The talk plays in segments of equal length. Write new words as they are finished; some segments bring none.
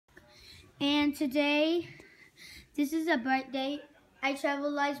And today, this is a birthday. I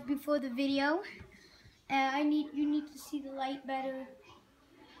traveled live before the video. You need to see the light better.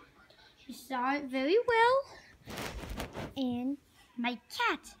 You saw it very well. And my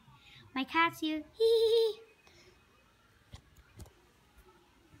cat's here.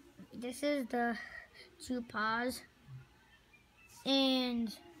 This is the two paws.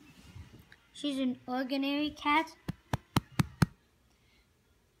 And she's an ordinary cat.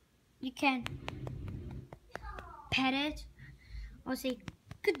 You can pet it or say,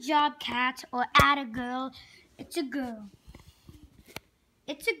 "Good job, cat," or "Add a girl." It's a girl.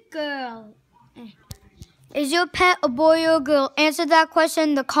 It's a girl. Is your pet a boy or a girl? Answer that question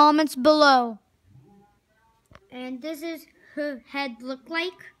in the comments below. And this is her head look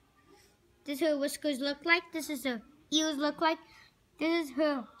like. This is her whiskers look like. This is her ears look like. This is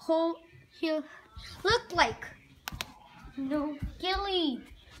her whole here look like. No, Gilly.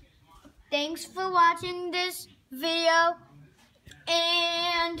 Thanks for watching this video.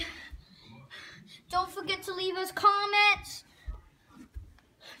 And don't forget to leave us comments.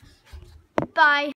 Bye.